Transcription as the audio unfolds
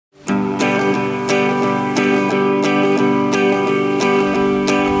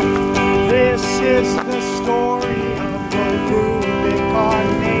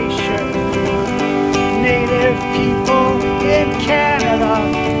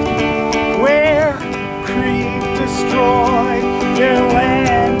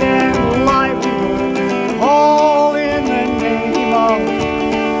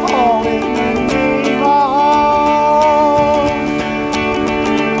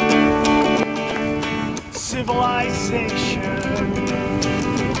civilization.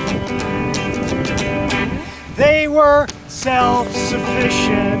 They were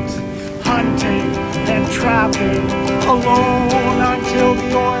self-sufficient, hunting and trapping alone until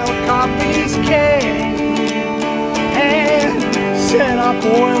the oil companies came and set up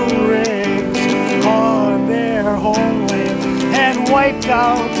oil rigs on their homeland and wiped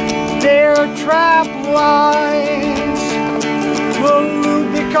out their trap lines. The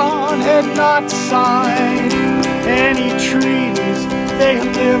Lubicon had not signed any treaties. They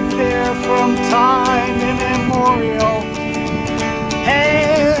lived there from time immemorial,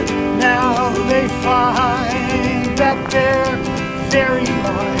 and now they find that their very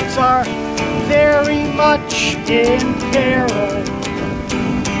lives are very much in peril.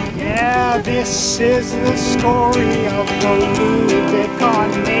 Yeah, this is the story of the Lubicon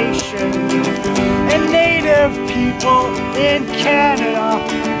nation and native people in Canada,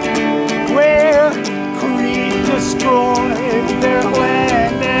 where greed destroyed their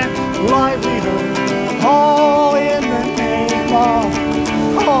land and livelihood, all in the name of,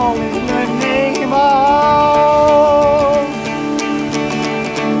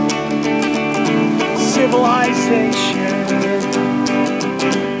 civilization.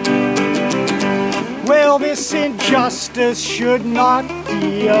 Well, this injustice should not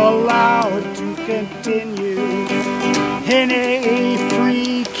be allowed to continue in a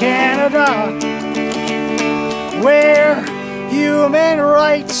free Canada, where human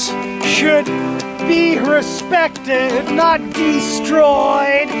rights should be respected, not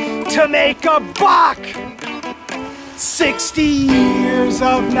destroyed to make a buck. 60 years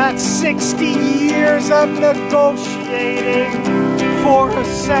of negotiating for a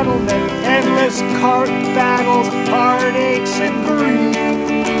settlement, endless cart battles, heartaches and grief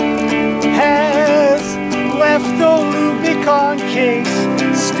has left the Lubicon case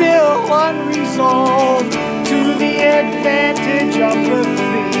still unresolved, to the advantage of the thief.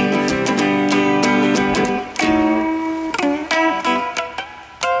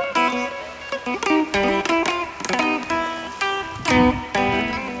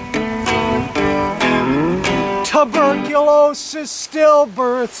 Tuberculosis,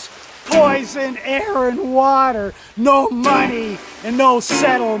 stillbirths, poison air and water, no money and no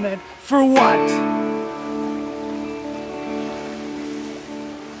settlement. For what?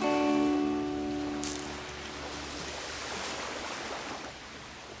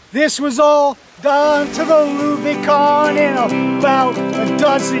 This was all done to the Lubicon in about a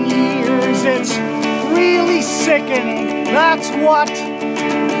dozen years. It's really sickening. That's what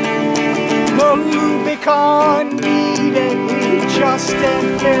the Lubicon needed, a just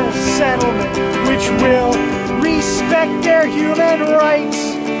and fair settlement which will respect their human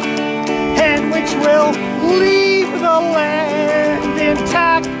rights and which will leave the land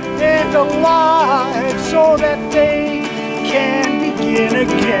intact and alive so that they can begin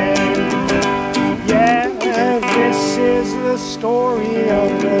again. Yeah, this is the story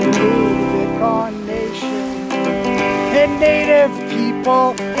of the Lubicon nation and native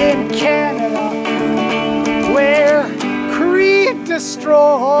people in Canada, where greed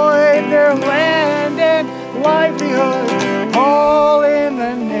destroyed their land and livelihood, all in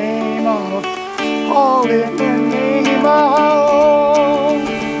the name of,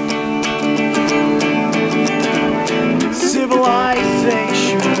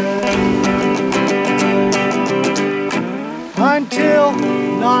 civilization. Until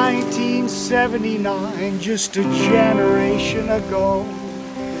 1979, just a generation ago,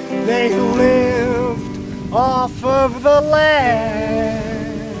 they lived off of the land.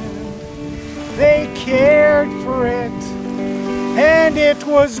 They cared for it, and it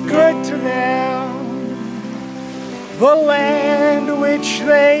was good to them. The land which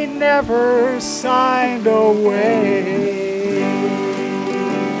they never signed away.